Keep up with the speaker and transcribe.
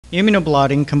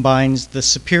Immunoblotting combines the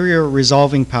superior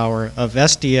resolving power of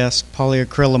SDS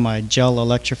polyacrylamide gel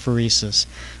electrophoresis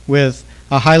with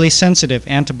a highly sensitive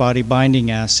antibody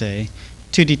binding assay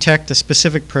to detect a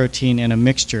specific protein in a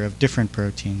mixture of different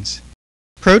proteins.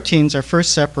 Proteins are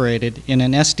first separated in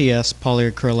an SDS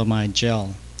polyacrylamide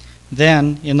gel.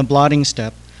 Then, in the blotting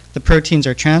step, the proteins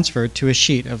are transferred to a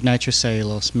sheet of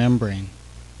nitrocellulose membrane.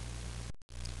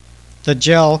 The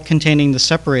gel containing the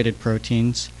separated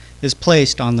proteins is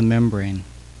placed on the membrane.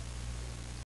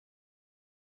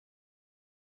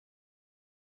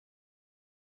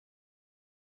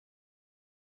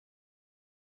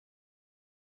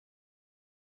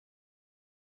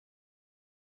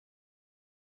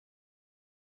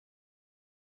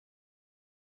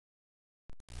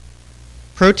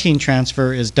 Protein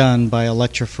transfer is done by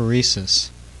electrophoresis.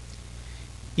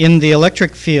 In the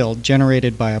electric field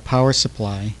generated by a power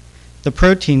supply, the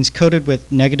proteins coated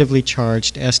with negatively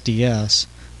charged SDS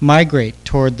migrate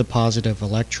toward the positive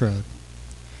electrode.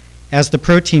 As the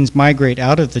proteins migrate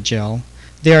out of the gel,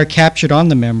 they are captured on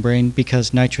the membrane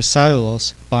because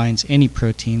nitrocellulose binds any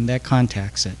protein that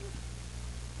contacts it.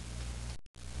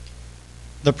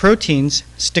 The proteins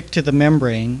stick to the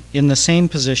membrane in the same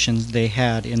positions they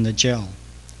had in the gel.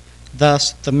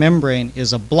 Thus, the membrane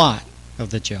is a blot of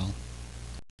the gel.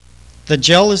 The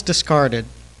gel is discarded,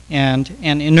 and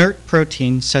an inert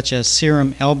protein such as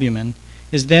serum albumin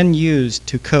is then used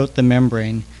to coat the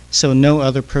membrane so no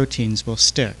other proteins will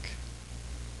stick.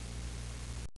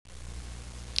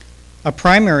 A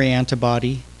primary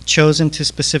antibody, chosen to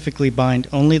specifically bind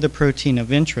only the protein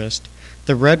of interest,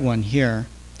 the red one here,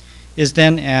 is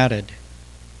then added.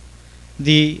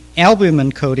 The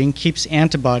albumin coating keeps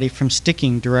antibody from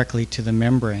sticking directly to the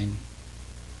membrane.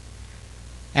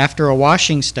 After a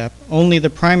washing step, only the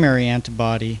primary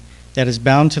antibody that is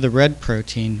bound to the red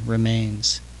protein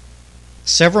remains.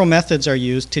 Several methods are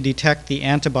used to detect the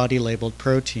antibody-labeled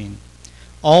protein.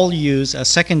 All use a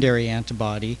secondary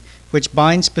antibody which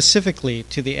binds specifically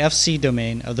to the Fc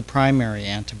domain of the primary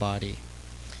antibody.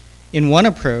 In one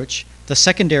approach, the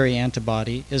secondary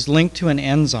antibody is linked to an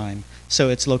enzyme so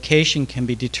its location can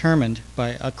be determined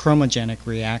by a chromogenic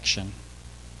reaction.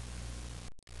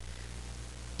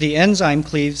 The enzyme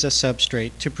cleaves a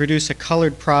substrate to produce a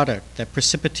colored product that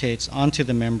precipitates onto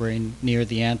the membrane near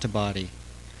the antibody.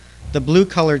 The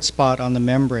blue-colored spot on the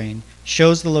membrane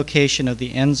shows the location of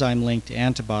the enzyme-linked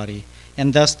antibody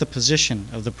and thus the position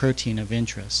of the protein of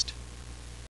interest.